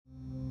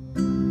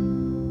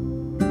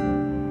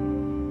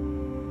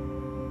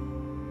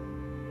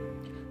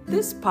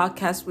This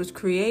podcast was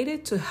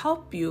created to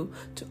help you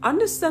to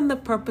understand the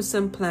purpose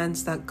and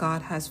plans that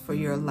God has for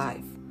your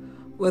life.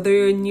 Whether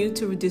you're new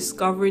to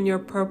rediscovering your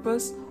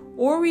purpose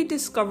or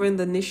rediscovering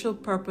the initial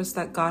purpose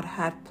that God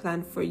had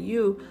planned for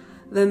you,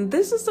 then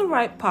this is the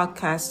right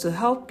podcast to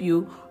help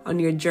you on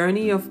your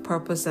journey of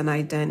purpose and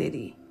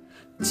identity.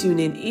 Tune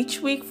in each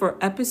week for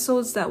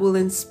episodes that will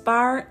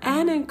inspire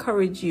and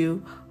encourage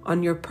you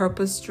on your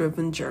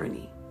purpose-driven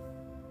journey.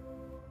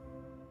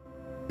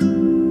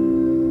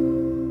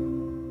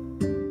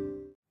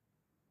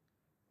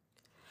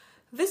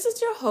 This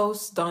is your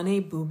host,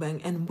 Donnie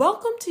Bubang, and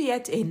welcome to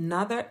yet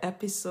another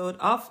episode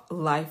of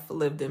Life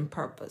Lived in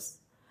Purpose.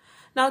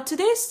 Now,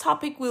 today's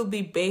topic will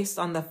be based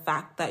on the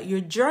fact that your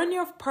journey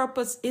of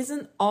purpose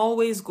isn't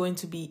always going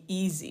to be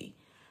easy,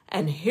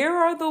 and here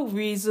are the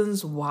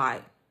reasons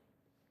why.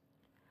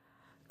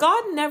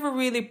 God never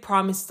really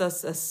promised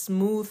us a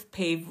smooth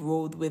paved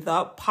road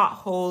without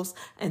potholes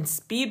and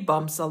speed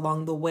bumps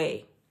along the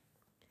way.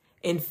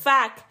 In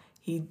fact,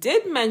 He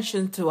did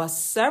mention to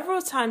us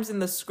several times in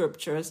the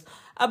scriptures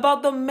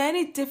about the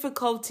many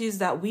difficulties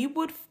that we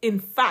would in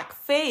fact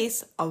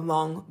face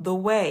along the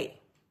way.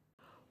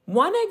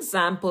 One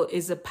example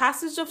is a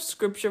passage of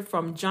scripture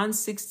from John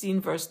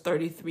 16 verse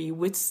 33,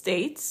 which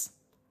states,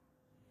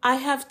 "I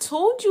have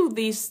told you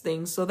these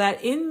things so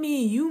that in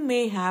me you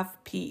may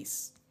have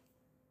peace.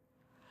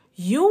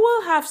 You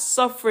will have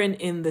suffering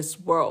in this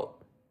world.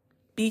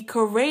 Be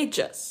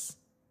courageous.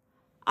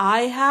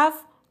 I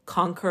have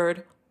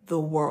conquered the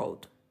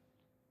world."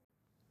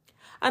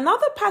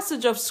 Another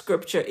passage of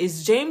scripture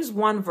is James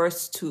 1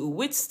 verse 2,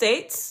 which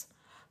states,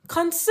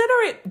 "Consider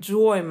it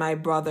joy, my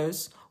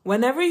brothers,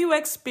 whenever you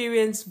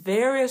experience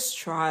various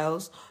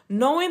trials,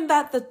 knowing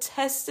that the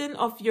testing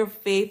of your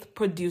faith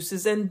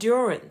produces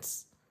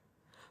endurance.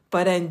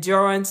 But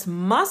endurance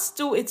must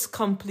do its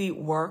complete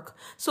work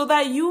so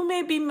that you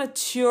may be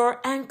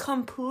mature and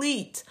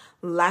complete,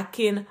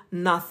 lacking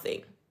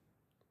nothing."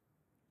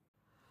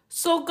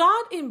 So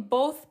God in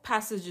both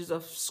passages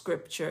of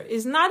scripture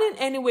is not in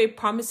any way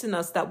promising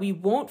us that we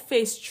won't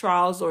face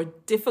trials or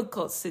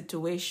difficult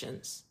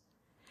situations.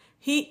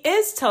 He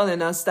is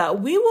telling us that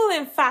we will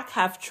in fact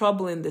have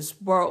trouble in this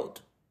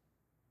world.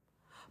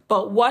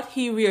 But what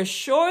He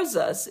reassures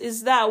us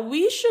is that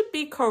we should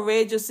be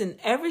courageous in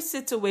every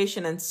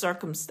situation and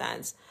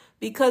circumstance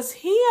because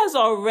He has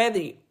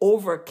already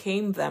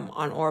overcame them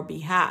on our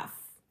behalf.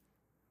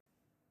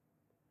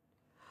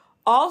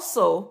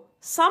 Also,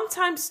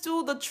 sometimes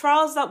too, the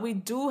trials that we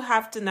do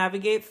have to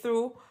navigate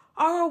through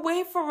are a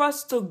way for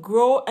us to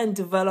grow and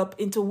develop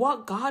into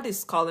what God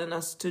is calling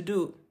us to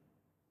do.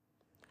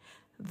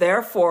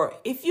 Therefore,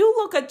 if you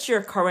look at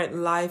your current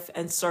life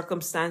and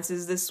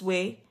circumstances this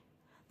way,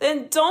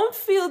 then don't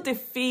feel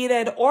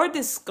defeated or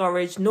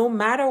discouraged no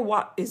matter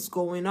what is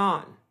going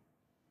on.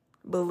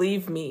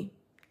 Believe me,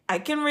 I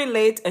can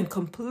relate and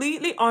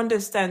completely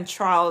understand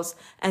trials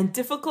and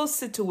difficult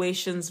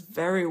situations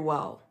very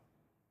well.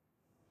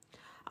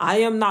 I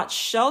am not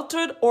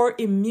sheltered or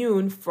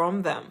immune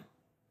from them.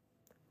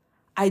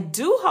 I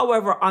do,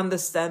 however,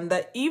 understand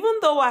that even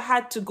though I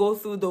had to go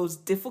through those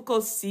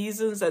difficult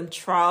seasons and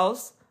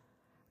trials,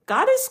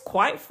 God is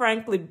quite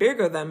frankly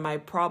bigger than my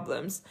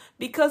problems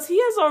because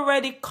He has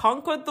already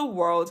conquered the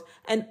world,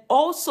 and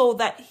also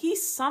that He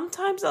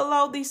sometimes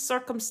allowed these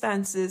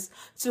circumstances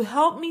to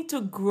help me to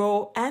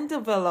grow and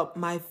develop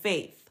my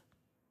faith.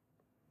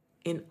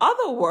 In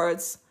other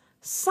words,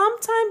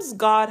 sometimes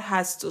God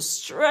has to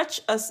stretch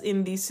us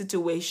in these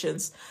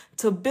situations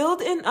to build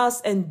in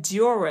us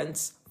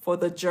endurance for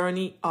the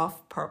journey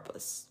of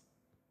purpose.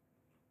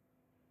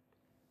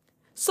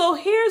 So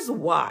here's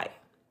why.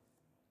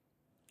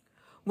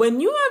 When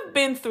you have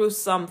been through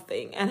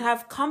something and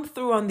have come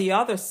through on the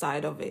other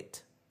side of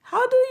it,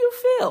 how do you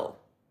feel?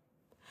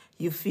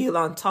 You feel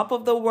on top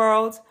of the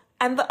world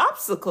and the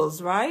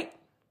obstacles, right?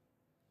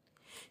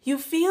 You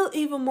feel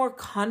even more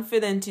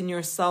confident in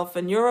yourself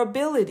and your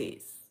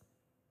abilities.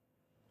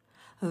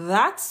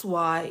 That's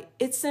why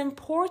it's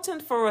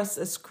important for us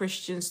as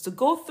Christians to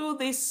go through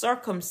these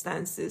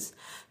circumstances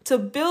to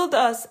build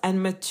us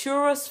and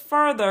mature us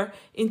further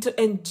into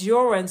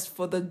endurance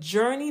for the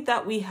journey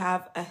that we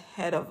have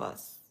ahead of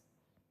us.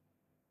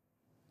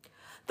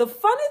 The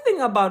funny thing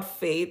about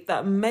faith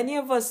that many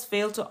of us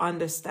fail to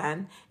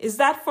understand is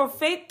that for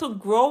faith to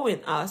grow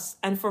in us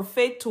and for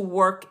faith to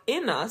work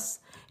in us,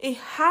 it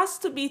has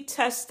to be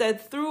tested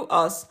through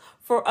us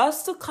for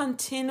us to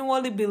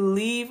continually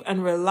believe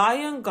and rely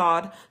on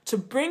God to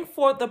bring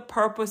forth the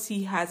purpose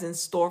He has in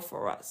store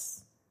for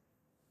us.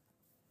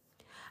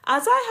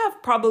 As I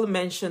have probably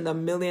mentioned a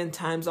million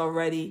times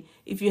already,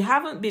 if you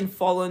haven't been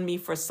following me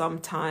for some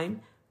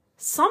time,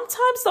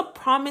 sometimes the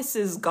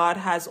promises God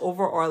has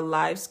over our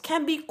lives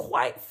can be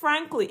quite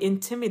frankly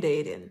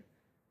intimidating.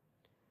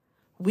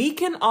 We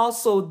can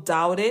also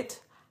doubt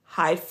it,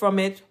 hide from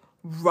it,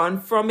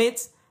 run from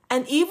it,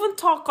 and even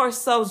talk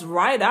ourselves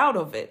right out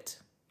of it.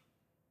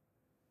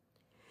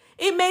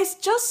 It may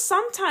just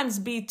sometimes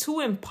be too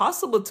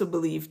impossible to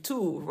believe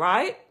too,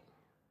 right?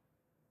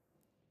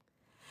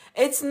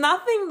 It's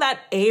nothing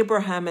that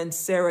Abraham and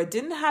Sarah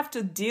didn't have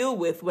to deal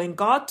with when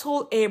God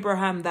told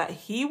Abraham that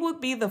he would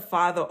be the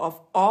father of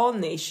all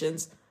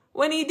nations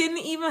when he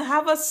didn't even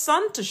have a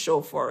son to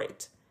show for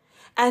it.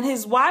 And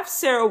his wife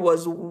Sarah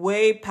was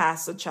way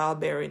past the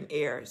childbearing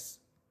years.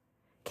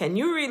 Can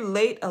you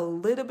relate a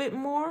little bit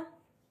more?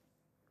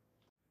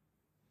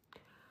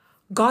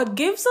 God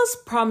gives us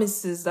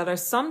promises that are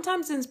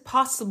sometimes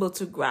impossible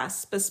to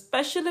grasp,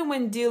 especially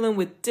when dealing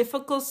with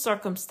difficult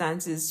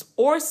circumstances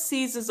or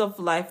seasons of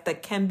life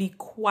that can be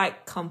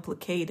quite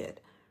complicated.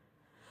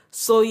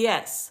 So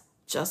yes,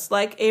 just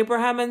like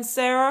Abraham and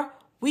Sarah,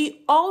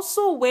 we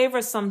also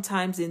waver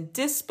sometimes in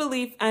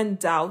disbelief and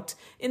doubt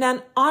in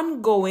an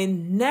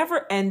ongoing,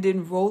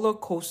 never-ending roller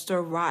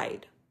coaster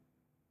ride.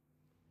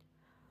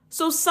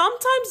 So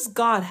sometimes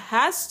God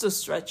has to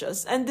stretch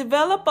us and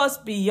develop us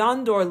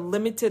beyond our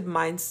limited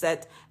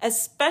mindset,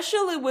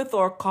 especially with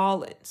our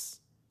callings.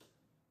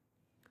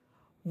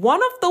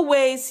 One of the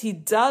ways he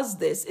does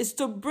this is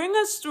to bring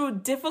us through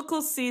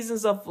difficult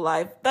seasons of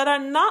life that are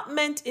not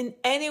meant in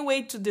any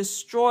way to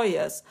destroy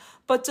us,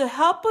 but to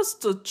help us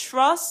to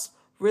trust,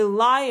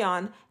 rely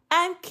on,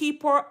 and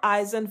keep our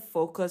eyes and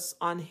focus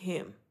on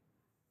him.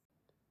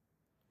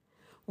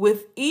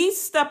 With each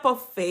step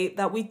of faith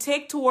that we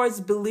take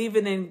towards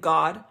believing in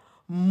God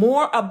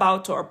more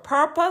about our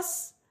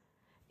purpose,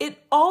 it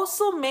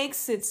also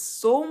makes it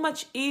so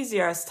much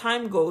easier as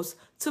time goes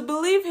to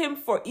believe him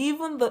for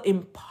even the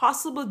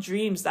impossible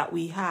dreams that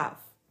we have.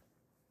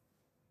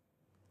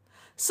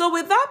 So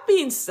with that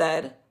being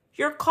said,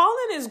 your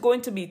calling is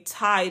going to be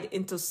tied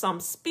into some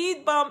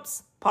speed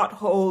bumps,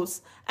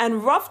 potholes,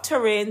 and rough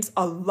terrains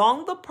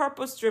along the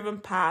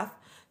purpose-driven path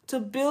to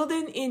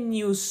building in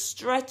you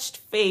stretched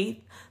faith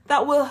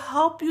that will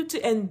help you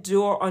to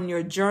endure on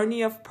your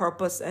journey of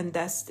purpose and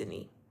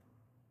destiny.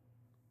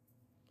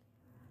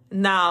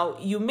 Now,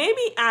 you may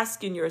be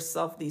asking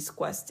yourself these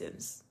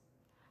questions.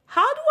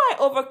 How do I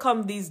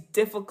overcome these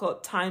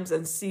difficult times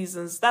and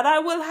seasons that I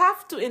will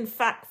have to in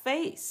fact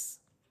face?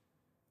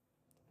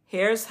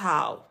 Here's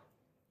how.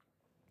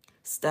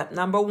 Step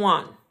number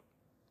 1.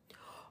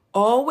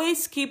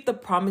 Always keep the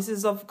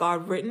promises of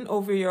God written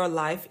over your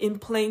life in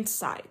plain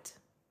sight.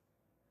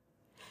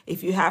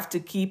 If you have to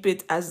keep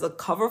it as the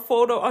cover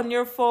photo on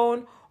your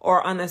phone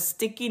or on a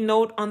sticky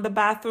note on the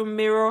bathroom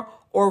mirror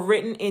or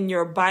written in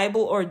your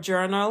Bible or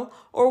journal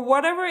or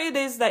whatever it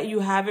is that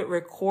you have it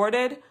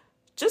recorded,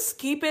 just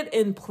keep it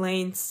in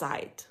plain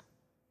sight.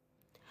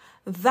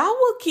 That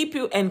will keep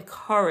you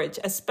encouraged,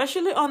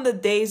 especially on the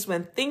days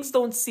when things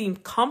don't seem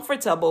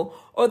comfortable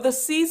or the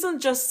season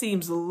just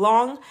seems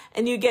long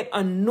and you get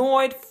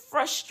annoyed,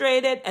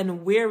 frustrated,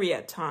 and weary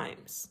at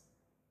times.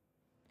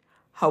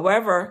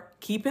 However,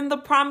 keeping the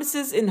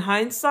promises in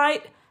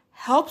hindsight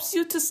helps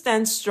you to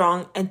stand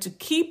strong and to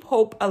keep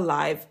hope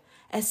alive,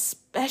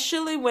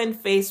 especially when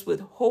faced with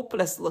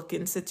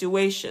hopeless-looking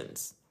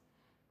situations.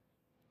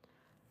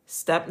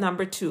 Step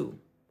number 2.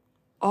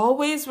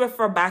 Always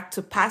refer back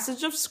to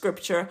passages of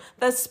scripture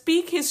that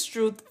speak his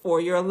truth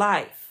for your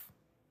life.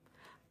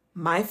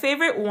 My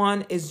favorite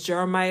one is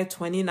Jeremiah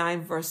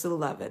 29, verse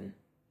 11.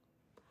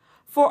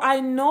 For I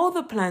know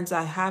the plans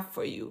I have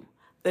for you.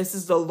 This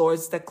is the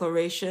Lord's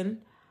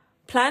declaration.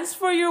 Plans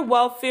for your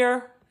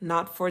welfare,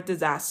 not for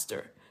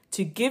disaster,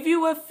 to give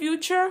you a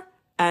future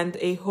and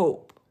a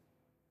hope.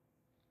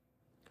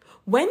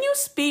 When you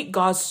speak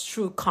God's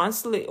truth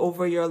constantly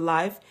over your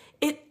life,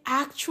 it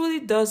actually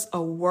does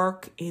a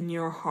work in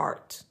your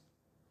heart.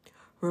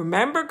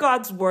 Remember,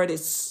 God's word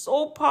is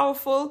so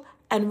powerful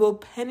and will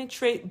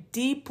penetrate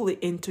deeply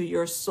into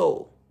your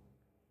soul.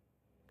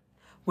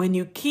 When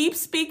you keep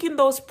speaking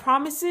those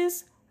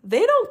promises,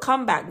 they don't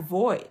come back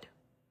void.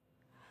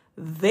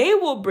 They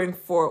will bring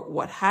forth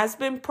what has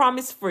been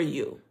promised for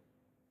you.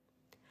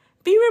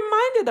 Be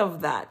reminded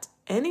of that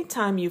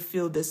anytime you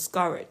feel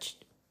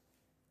discouraged.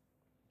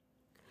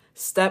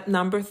 Step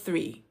number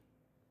 3.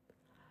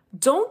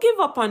 Don't give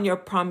up on your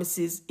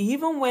promises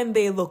even when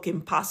they look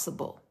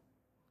impossible.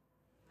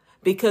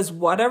 Because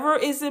whatever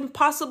is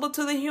impossible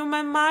to the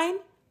human mind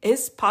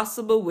is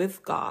possible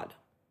with God.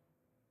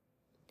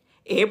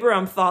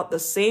 Abraham thought the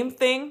same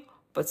thing,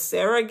 but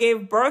Sarah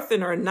gave birth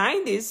in her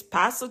 90s,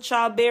 past the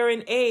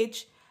childbearing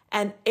age,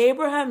 and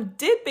Abraham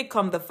did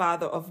become the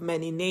father of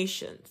many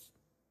nations.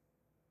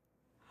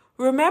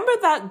 Remember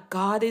that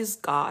God is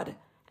God,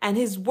 and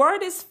his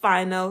word is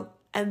final,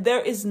 and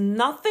there is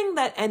nothing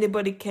that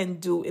anybody can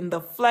do in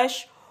the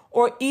flesh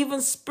or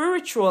even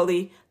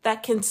spiritually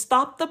that can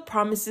stop the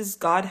promises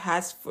God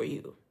has for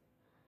you.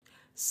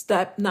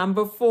 Step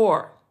number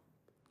 4.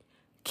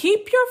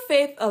 Keep your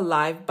faith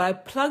alive by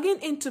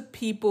plugging into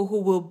people who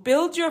will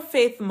build your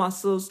faith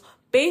muscles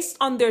based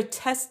on their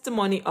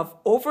testimony of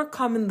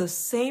overcoming the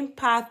same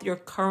path you're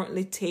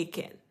currently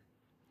taking.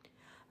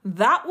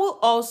 That will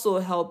also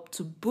help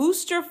to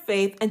boost your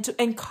faith and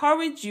to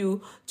encourage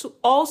you to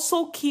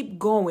also keep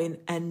going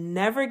and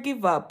never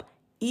give up,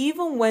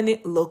 even when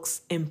it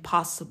looks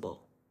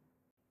impossible.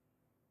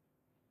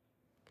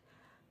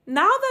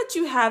 Now that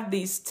you have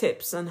these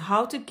tips on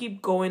how to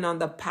keep going on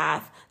the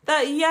path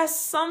that, yes,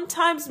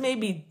 sometimes may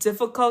be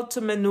difficult to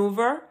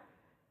maneuver,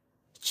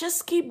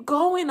 just keep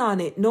going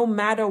on it no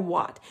matter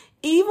what.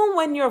 Even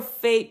when your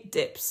faith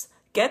dips,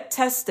 get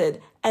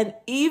tested, and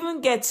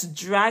even gets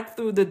dragged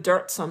through the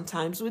dirt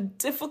sometimes with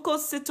difficult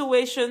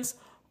situations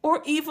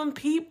or even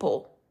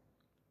people.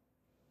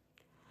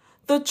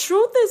 The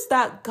truth is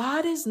that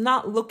God is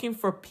not looking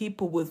for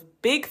people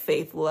with big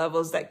faith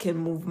levels that can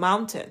move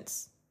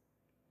mountains.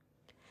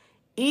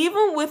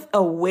 Even with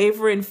a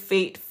wavering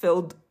faith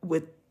filled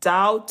with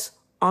doubt,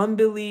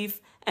 unbelief,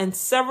 and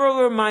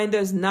several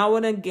reminders now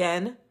and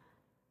again,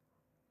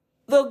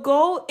 the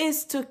goal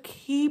is to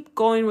keep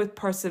going with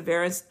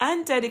perseverance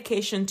and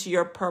dedication to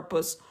your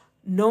purpose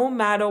no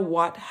matter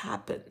what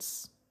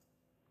happens.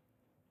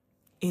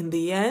 In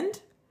the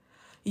end,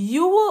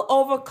 you will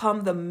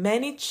overcome the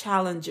many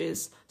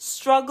challenges,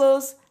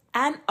 struggles,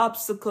 and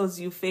obstacles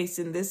you face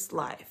in this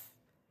life.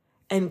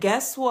 And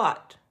guess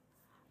what?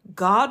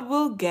 God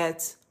will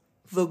get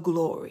the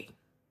glory.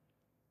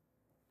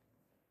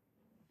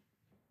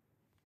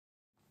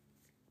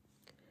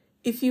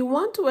 If you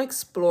want to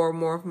explore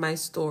more of my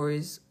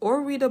stories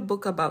or read a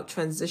book about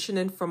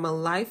transitioning from a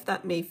life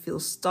that may feel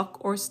stuck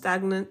or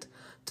stagnant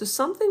to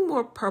something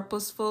more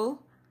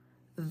purposeful,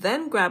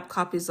 then grab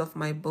copies of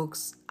my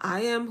books,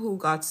 I Am Who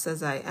God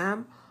Says I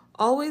Am,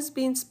 Always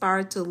Be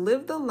Inspired to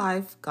Live the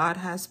Life God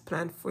Has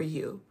Planned for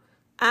You,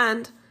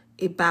 and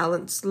A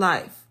Balanced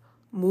Life,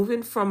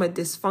 Moving from a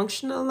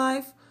Dysfunctional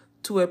Life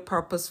to a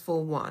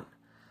Purposeful One.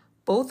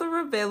 Both are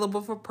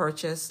available for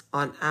purchase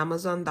on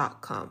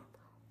Amazon.com.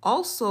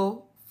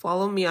 Also,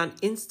 follow me on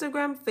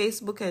Instagram,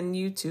 Facebook, and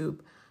YouTube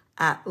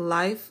at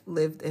Life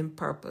Lived in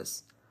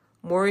Purpose.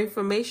 More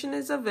information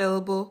is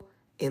available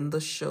in the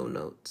show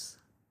notes.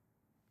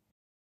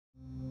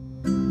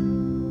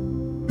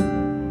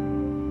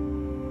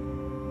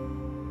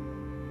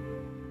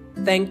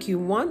 Thank you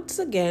once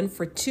again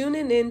for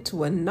tuning in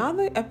to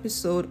another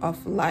episode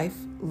of Life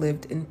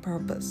Lived in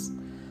Purpose.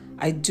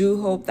 I do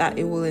hope that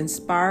it will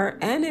inspire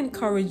and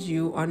encourage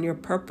you on your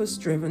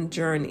purpose-driven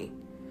journey.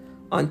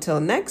 Until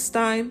next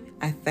time,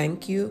 I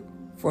thank you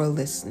for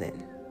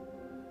listening.